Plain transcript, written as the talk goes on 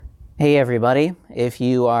Hey everybody, if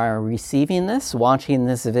you are receiving this, watching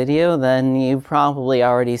this video, then you've probably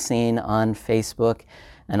already seen on Facebook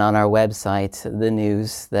and on our website the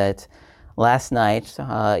news that last night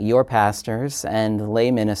your pastors and lay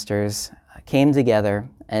ministers came together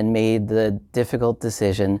and made the difficult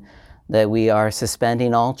decision that we are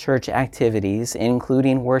suspending all church activities,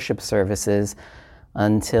 including worship services,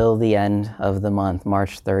 until the end of the month,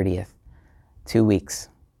 March 30th, 2 weeks.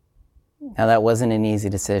 Now, that wasn't an easy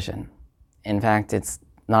decision. In fact, it's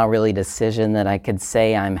not really a decision that I could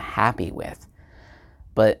say I'm happy with.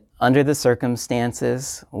 But under the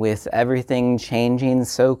circumstances, with everything changing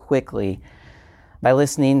so quickly, by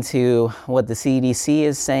listening to what the CDC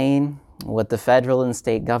is saying, what the federal and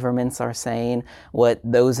state governments are saying, what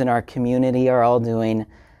those in our community are all doing,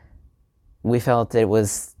 we felt it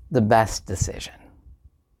was the best decision.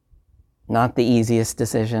 Not the easiest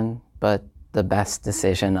decision, but the best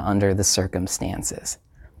decision under the circumstances.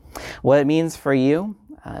 What it means for you,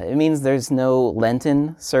 it means there's no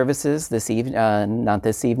Lenten services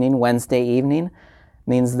Wednesday evening. It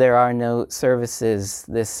means there are no services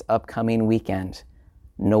this upcoming weekend,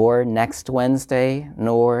 nor next Wednesday,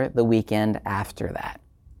 nor the weekend after that.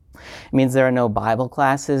 It means there are no Bible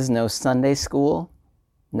classes, no Sunday school,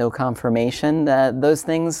 no confirmation. Those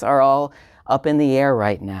things are all up in the air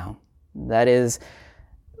right now. That is,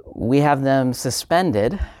 we have them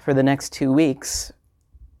suspended for the next 2 weeks,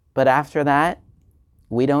 but after that,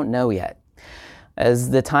 we don't know yet. As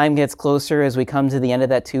the time gets closer, as we come to the end of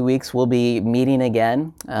that 2 weeks, we'll be meeting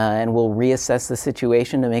again and we'll reassess the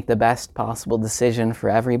situation to make the best possible decision for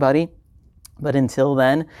everybody. But until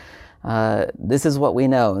then, this is what we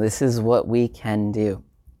know. This is what we can do.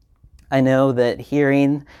 I know that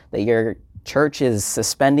hearing that your church is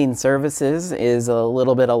suspending services is a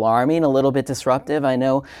little bit alarming, a little bit disruptive. I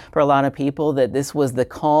know for a lot of people that this was the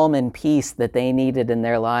calm and peace that they needed in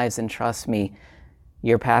their lives, and trust me,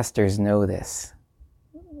 your pastors know this.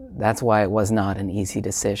 That's why it was not an easy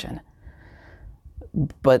decision.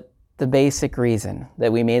 But the basic reason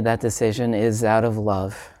that we made that decision is out of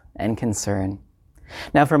love and concern.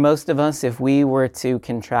 Now, for most of us, if we were to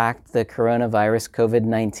contract the coronavirus,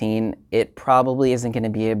 COVID-19, it probably isn't going to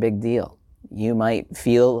be a big deal. You might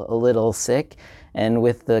feel a little sick, and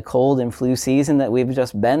with the cold and flu season that we've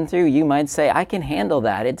just been through, you might say, I can handle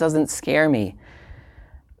that. It doesn't scare me.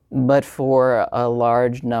 But for a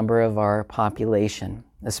large number of our population,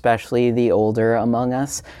 especially the older among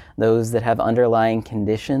us, those that have underlying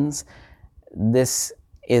conditions, this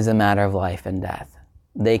is a matter of life and death.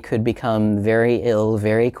 They could become very ill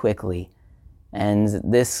very quickly, and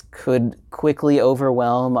this could quickly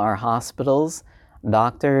overwhelm our hospitals,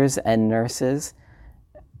 doctors and nurses.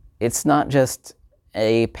 It's not just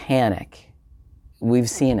a panic. We've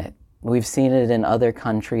seen it. We've seen it in other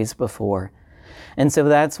countries before. And so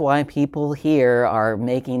that's why people here are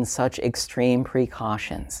making such extreme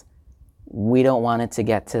precautions. We don't want it to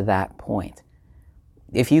get to that point.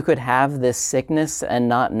 If you could have this sickness and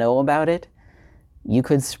not know about it, you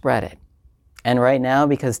could spread it. And right now,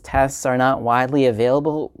 because tests are not widely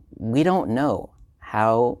available, we don't know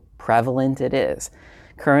how prevalent it is.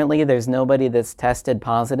 Currently, there's nobody that's tested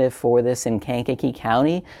positive for this in Kankakee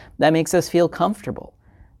County. That makes us feel comfortable.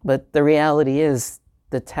 But the reality is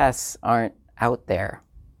the tests aren't out there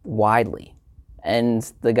widely. And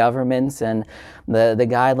the governments and the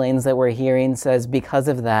guidelines that we're hearing says because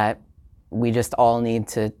of that, we just all need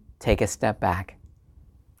to take a step back.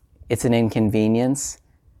 It's an inconvenience.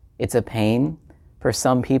 It's a pain. For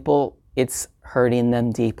some people, it's hurting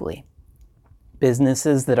them deeply.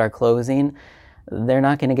 Businesses that are closing, they're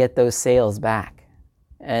not going to get those sales back.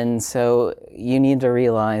 And so you need to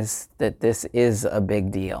realize that this is a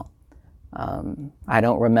big deal. I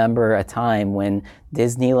don't remember a time when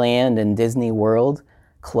Disneyland and Disney World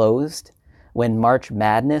closed, when March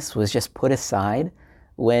Madness was just put aside,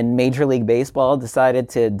 when Major League Baseball decided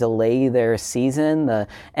to delay their season, the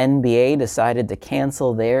NBA decided to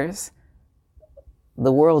cancel theirs.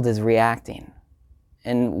 The world is reacting.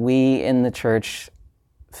 And we in the church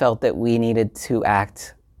felt that we needed to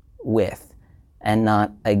act with and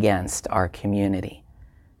not against our community.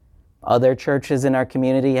 Other churches in our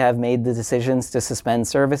community have made the decisions to suspend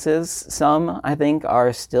services. Some, I think,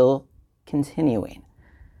 are still continuing.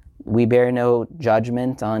 We bear no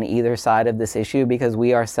judgment on either side of this issue because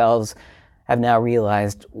we ourselves have now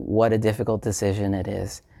realized what a difficult decision it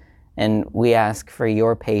is. And we ask for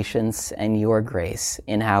your patience and your grace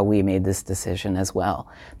in how we made this decision as well.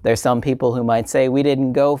 There's some people who might say, we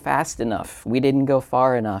didn't go fast enough. We didn't go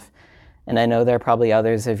far enough. And I know there are probably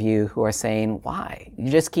others of you who are saying, why? You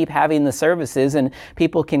just keep having the services and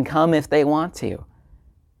people can come if they want to.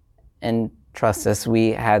 And Trust us,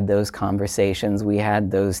 we had those conversations, we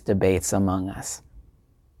had those debates among us.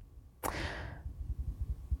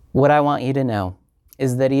 What I want you to know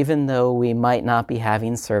is that even though we might not be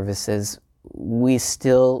having services, we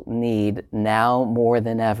still need, now more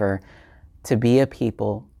than ever, to be a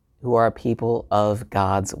people who are a people of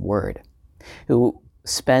God's Word, who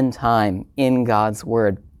spend time in God's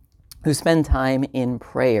Word, who spend time in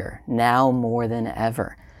prayer, now more than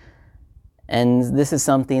ever. And this is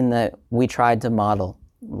something that we tried to model.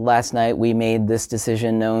 Last night we made this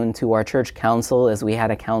decision known to our church council as we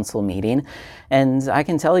had a council meeting. And I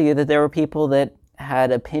can tell you that there were people that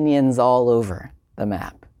had opinions all over the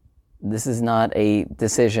map. This is not a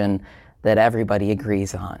decision that everybody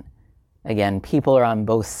agrees on. Again, people are on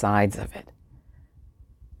both sides of it.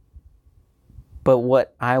 But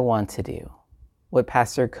what I want to do, what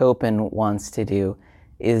Pastor Copen wants to do,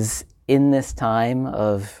 is in this time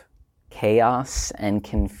of chaos and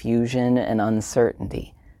confusion and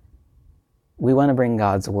uncertainty, we want to bring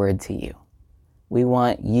God's Word to you. We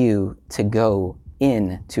want you to go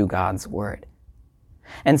into God's Word.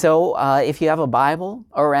 And so if you have a Bible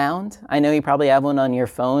around, I know you probably have one on your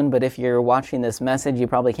phone, but if you're watching this message, you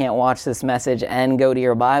probably can't watch this message and go to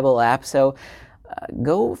your Bible app. So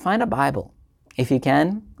go find a Bible. If you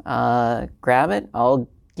can, grab it. I'll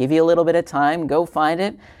give you a little bit of time. Go find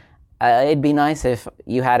it. It'd be nice if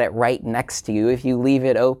you had it right next to you, if you leave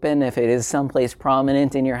it open, if it is someplace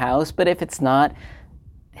prominent in your house. But if it's not,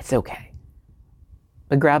 it's okay.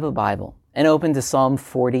 But grab a Bible and open to Psalm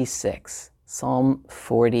 46. Psalm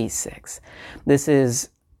 46. This is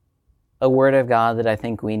a word of God that I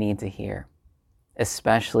think we need to hear,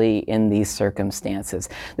 especially in these circumstances.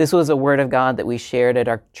 This was a word of God that we shared at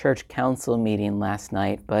our church council meeting last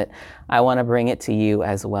night, but I want to bring it to you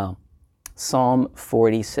as well. Psalm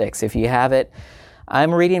 46. If you have it,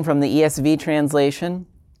 I'm reading from the ESV translation.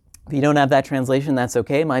 If you don't have that translation, that's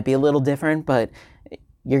okay. It might be a little different, but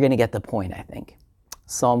you're going to get the point, I think.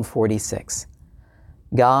 Psalm 46.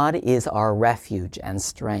 God is our refuge and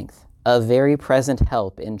strength, a very present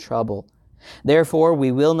help in trouble. Therefore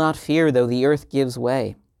we will not fear though the earth gives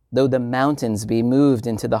way, though the mountains be moved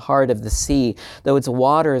into the heart of the sea, though its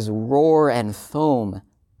waters roar and foam,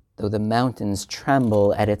 though the mountains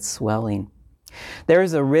tremble at its swelling. There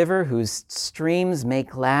is a river whose streams make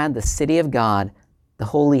glad the city of God, the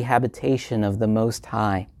holy habitation of the Most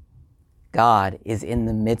High. God is in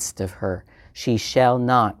the midst of her. She shall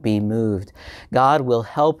not be moved. God will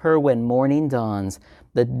help her when morning dawns.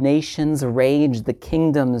 The nations rage, the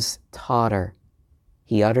kingdoms totter.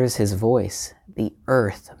 He utters his voice, the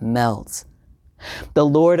earth melts. The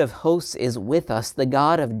Lord of hosts is with us. The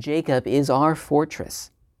God of Jacob is our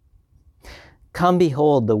fortress. Come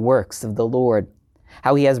behold the works of the Lord,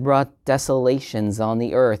 how he has brought desolations on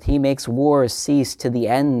the earth. He makes wars cease to the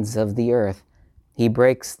ends of the earth. He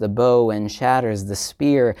breaks the bow and shatters the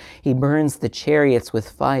spear. He burns the chariots with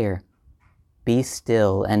fire. Be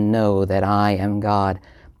still and know that I am God.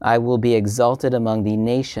 I will be exalted among the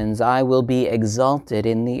nations. I will be exalted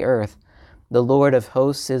in the earth. The Lord of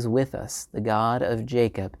hosts is with us. The God of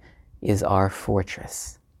Jacob is our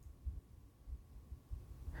fortress.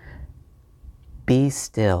 Be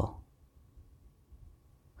still.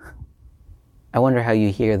 I wonder how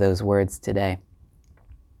you hear those words today.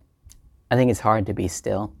 I think it's hard to be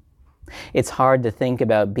still. It's hard to think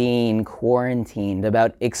about being quarantined,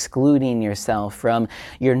 about excluding yourself from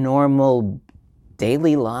your normal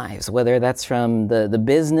daily lives, whether that's from the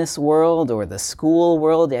business world or the school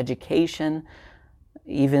world, education,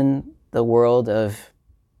 even the world of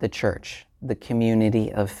the church, the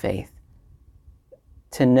community of faith.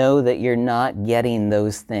 To know that you're not getting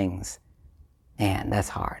those things, man, that's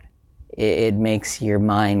hard. It makes your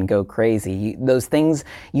mind go crazy. Those things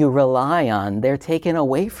you rely on, they're taken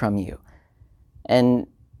away from you. And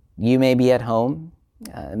you may be at home,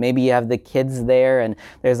 maybe you have the kids there, and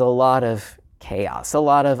there's a lot of chaos, a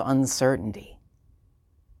lot of uncertainty.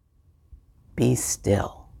 Be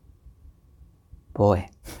still. Boy,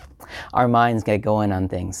 our minds get going on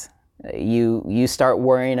things. You start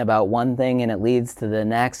worrying about one thing and it leads to the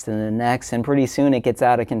next and the next, and pretty soon it gets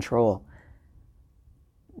out of control.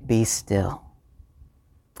 Be still.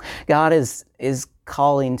 God is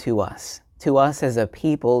calling to us as a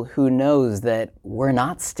people who knows that we're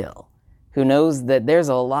not still, who knows that there's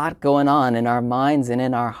a lot going on in our minds and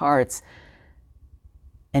in our hearts.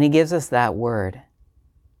 And he gives us that word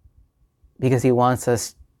because he wants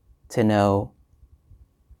us to know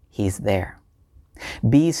he's there.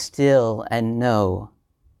 Be still and know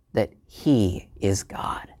that he is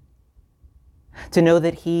God. To know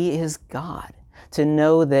that he is God. To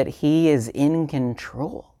know that he is in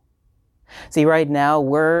control. See, right now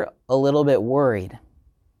we're a little bit worried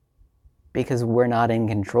because we're not in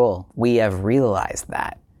control. We have realized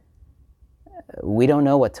that. We don't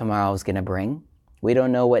know what tomorrow is going to bring. We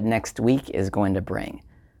don't know what next week is going to bring.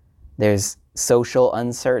 There's social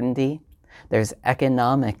uncertainty. There's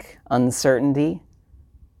economic uncertainty.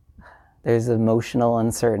 There's emotional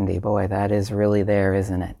uncertainty. Boy, that is really there,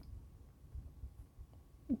 isn't it?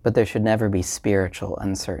 But there should never be spiritual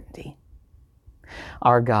uncertainty.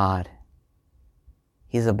 Our God,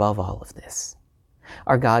 He's above all of this.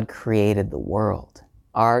 Our God created the world.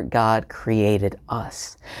 Our God created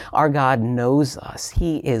us. Our God knows us.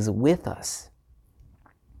 He is with us.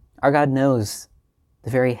 Our God knows the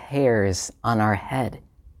very hairs on our head.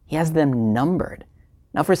 He has them numbered.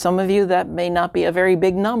 Now, for some of you, that may not be a very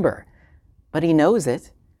big number, but He knows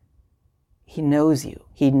it. He knows you.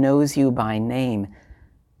 He knows you by name.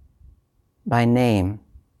 By name,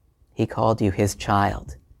 He called you His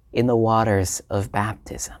child in the waters of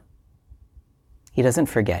baptism. He doesn't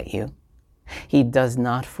forget you. He does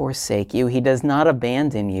not forsake you. He does not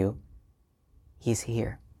abandon you. He's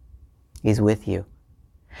here. He's with you.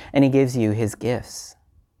 And He gives you His gifts.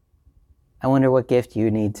 I wonder what gift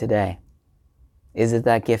you need today. Is it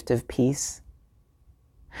that gift of peace?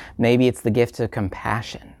 Maybe it's the gift of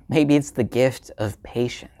compassion. Maybe it's the gift of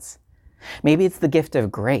patience. Maybe it's the gift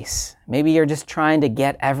of grace. Maybe you're just trying to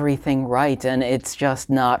get everything right and it's just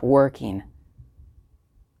not working.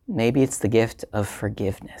 Maybe it's the gift of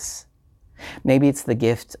forgiveness. Maybe it's the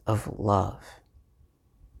gift of love.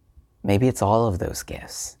 Maybe it's all of those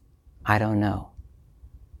gifts. I don't know.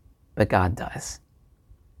 But God does.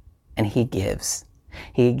 And He gives.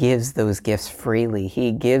 He gives those gifts freely.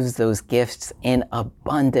 He gives those gifts in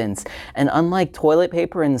abundance. And unlike toilet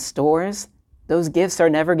paper in stores, those gifts are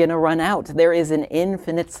never going to run out. There is an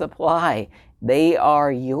infinite supply. They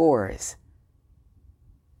are yours.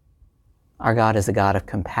 Our God is a God of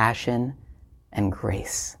compassion and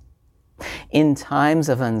grace. In times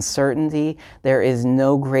of uncertainty, there is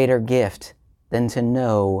no greater gift than to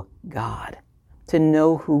know God, to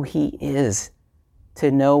know who He is,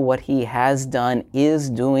 to know what He has done, is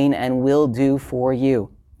doing, and will do for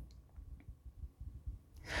you.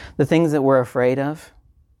 The things that we're afraid of,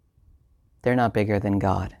 they're not bigger than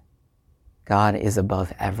God. God is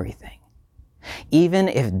above everything. Even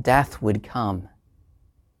if death would come,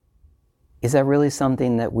 is that really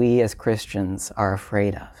something that we as Christians are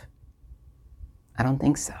afraid of? I don't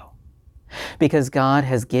think so. Because God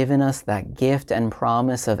has given us that gift and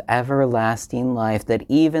promise of everlasting life, that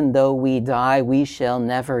even though we die, we shall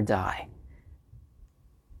never die.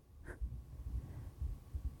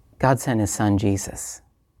 God sent His Son Jesus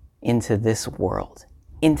into this world,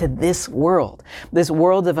 this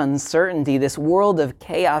world of uncertainty, this world of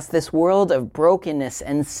chaos, this world of brokenness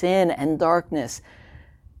and sin and darkness.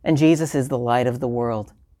 And Jesus is the light of the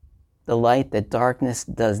world, the light that darkness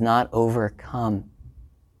does not overcome.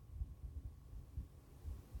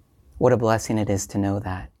 What a blessing it is to know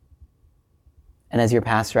that. And as your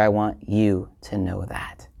pastor, I want you to know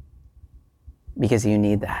that. Because you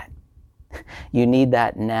need that. You need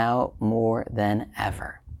that now more than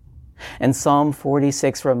ever. And Psalm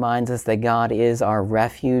 46 reminds us that God is our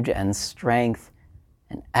refuge and strength,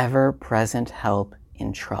 an ever-present help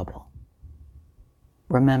in trouble.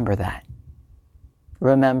 Remember that.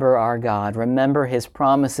 Remember our God. Remember His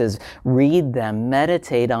promises. Read them,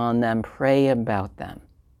 meditate on them, pray about them.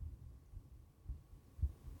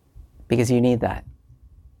 Because you need that.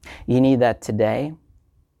 You need that today.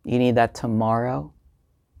 You need that tomorrow.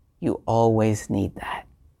 You always need that.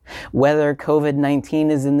 Whether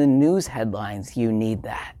COVID-19 is in the news headlines, you need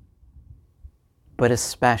that. But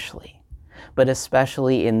especially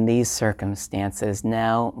in these circumstances,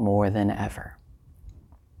 now more than ever.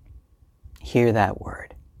 Hear that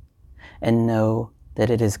word and know that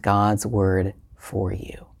it is God's word for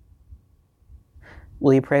you.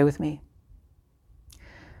 Will you pray with me?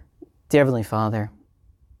 Dear Heavenly Father,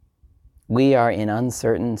 we are in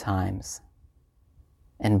uncertain times.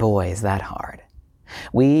 And boy, is that hard.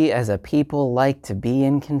 We as a people like to be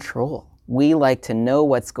in control. We like to know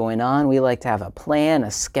what's going on. We like to have a plan,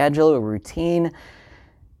 a schedule, a routine.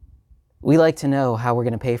 We like to know how we're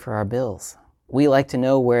going to pay for our bills. We like to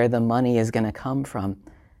know where the money is going to come from.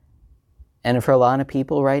 And for a lot of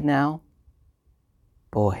people right now,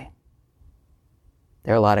 boy,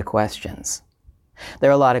 there are a lot of questions.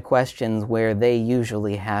 There are a lot of questions where they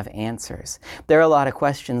usually have answers. There are a lot of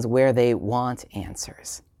questions where they want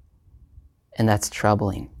answers. And that's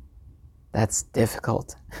troubling. That's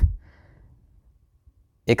difficult.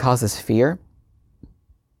 It causes fear.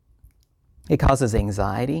 It causes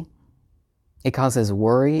anxiety. It causes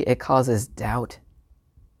worry. It causes doubt.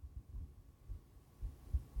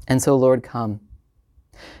 And so, Lord, come.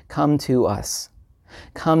 Come to us.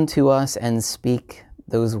 Come to us and speak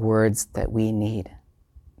those words that we need.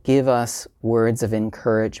 Give us words of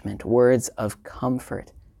encouragement, words of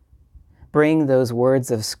comfort. Bring those words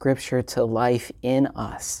of Scripture to life in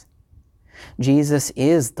us. Jesus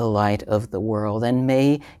is the light of the world, and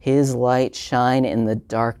may his light shine in the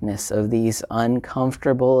darkness of these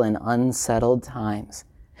uncomfortable and unsettled times.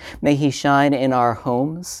 May he shine in our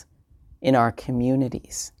homes, in our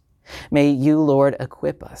communities. May you, Lord,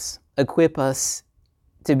 equip us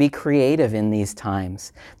to be creative in these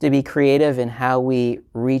times, to be creative in how we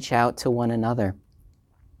reach out to one another.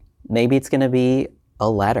 Maybe it's going to be a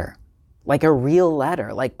letter, like a real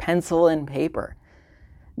letter, like pencil and paper.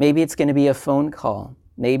 Maybe it's going to be a phone call.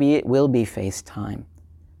 Maybe it will be FaceTime.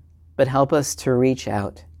 But help us to reach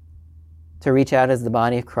out as the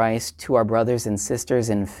body of Christ to our brothers and sisters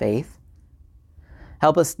in faith.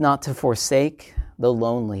 Help us not to forsake the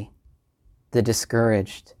lonely, the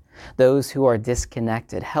discouraged, those who are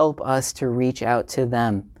disconnected. Help us to reach out to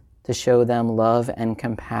them, to show them love and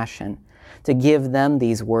compassion, to give them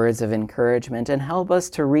these words of encouragement, and help us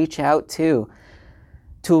to reach out to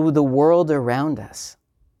the world around us.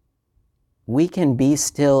 We can be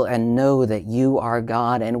still and know that you are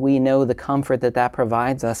God, and we know the comfort that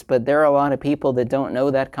provides us, but there are a lot of people that don't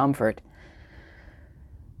know that comfort.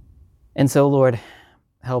 And so, Lord,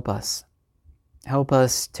 help us. Help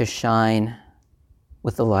us to shine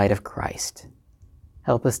with the light of Christ.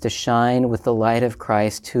 Help us to shine with the light of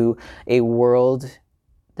Christ to a world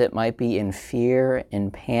that might be in fear, in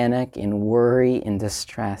panic, in worry, in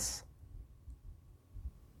distress.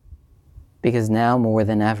 Because now more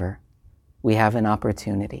than ever, we have an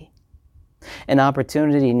opportunity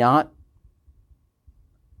not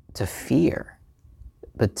to fear,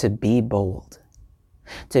 but to be bold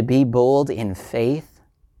in faith,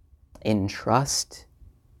 in trust,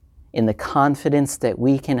 in the confidence that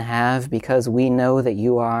we can have because we know that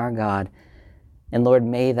you are our God. And Lord,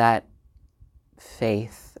 may that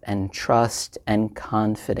faith and trust and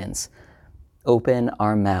confidence open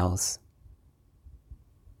our mouths,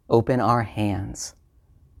 open our hands,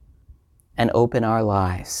 and open our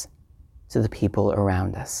lives to the people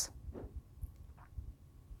around us.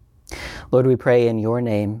 Lord, we pray in your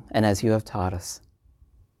name and as you have taught us.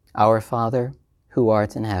 Our Father, who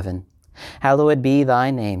art in heaven, hallowed be thy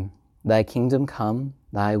name. Thy kingdom come,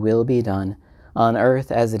 thy will be done, on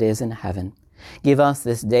earth as it is in heaven. Give us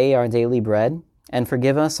this day our daily bread, and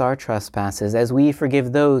forgive us our trespasses, as we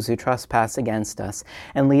forgive those who trespass against us.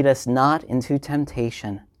 And lead us not into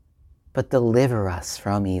temptation, but deliver us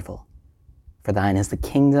from evil. For thine is the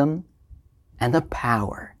kingdom, and the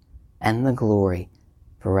power, and the glory,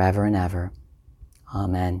 forever and ever.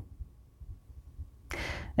 Amen.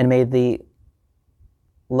 And may the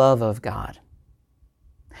love of God,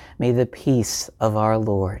 may the peace of our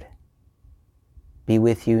Lord be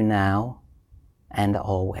with you now and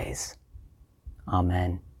always.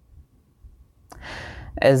 Amen.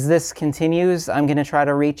 As this continues, I'm going to try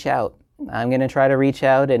to reach out. I'm going to try to reach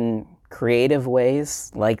out in creative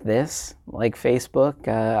ways like this, like Facebook.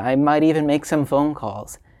 I might even make some phone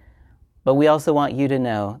calls. But we also want you to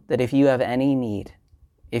know that if you have any need,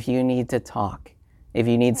 if you need to talk, if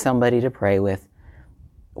you need somebody to pray with,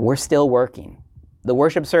 we're still working. The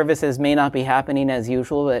worship services may not be happening as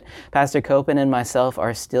usual, but Pastor Copen and myself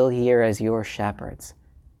are still here as your shepherds.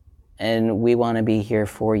 And we want to be here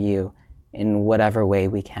for you in whatever way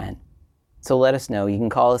we can. So let us know. You can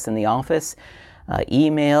call us in the office,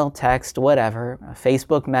 email, text, whatever, a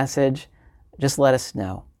Facebook message. Just let us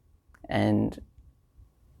know. And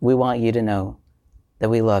we want you to know that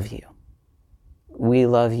we love you. We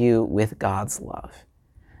love you with God's love.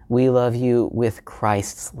 We love you with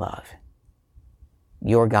Christ's love.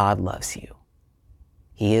 Your God loves you.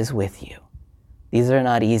 He is with you. These are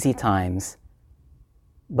not easy times,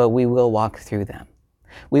 but we will walk through them.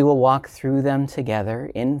 We will walk through them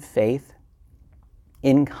together in faith,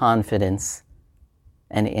 in confidence,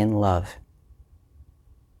 and in love,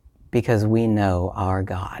 because we know our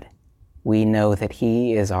God. We know that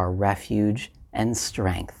He is our refuge and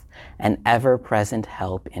strength, and ever-present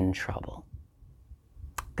help in trouble.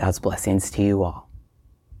 God's blessings to you all.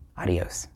 Adios.